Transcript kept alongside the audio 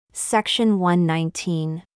Section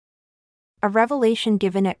 119. A revelation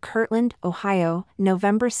given at Kirtland, Ohio,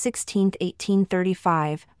 November 16,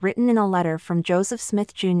 1835, written in a letter from Joseph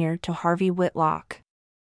Smith, Jr. to Harvey Whitlock.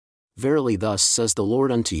 Verily thus says the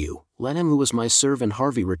Lord unto you, Let him who was my servant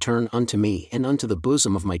Harvey return unto me and unto the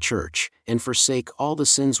bosom of my church, and forsake all the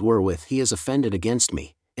sins wherewith he has offended against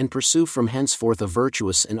me, and pursue from henceforth a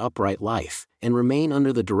virtuous and upright life, and remain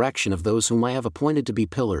under the direction of those whom I have appointed to be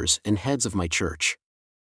pillars and heads of my church.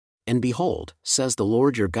 And behold, says the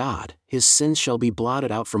Lord your God, his sins shall be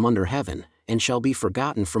blotted out from under heaven, and shall be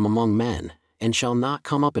forgotten from among men, and shall not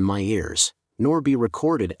come up in my ears, nor be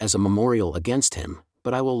recorded as a memorial against him,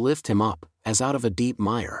 but I will lift him up, as out of a deep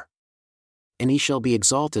mire. And he shall be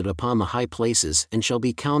exalted upon the high places, and shall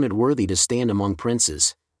be counted worthy to stand among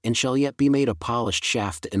princes, and shall yet be made a polished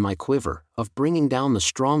shaft in my quiver, of bringing down the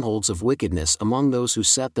strongholds of wickedness among those who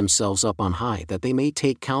set themselves up on high, that they may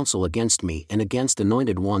take counsel against me and against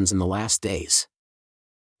anointed ones in the last days.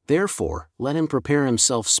 Therefore, let him prepare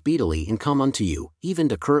himself speedily and come unto you, even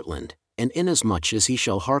to Kirtland, and inasmuch as he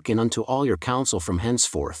shall hearken unto all your counsel from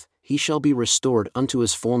henceforth, he shall be restored unto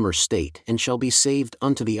his former state and shall be saved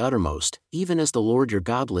unto the uttermost, even as the Lord your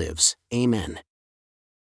God lives. Amen.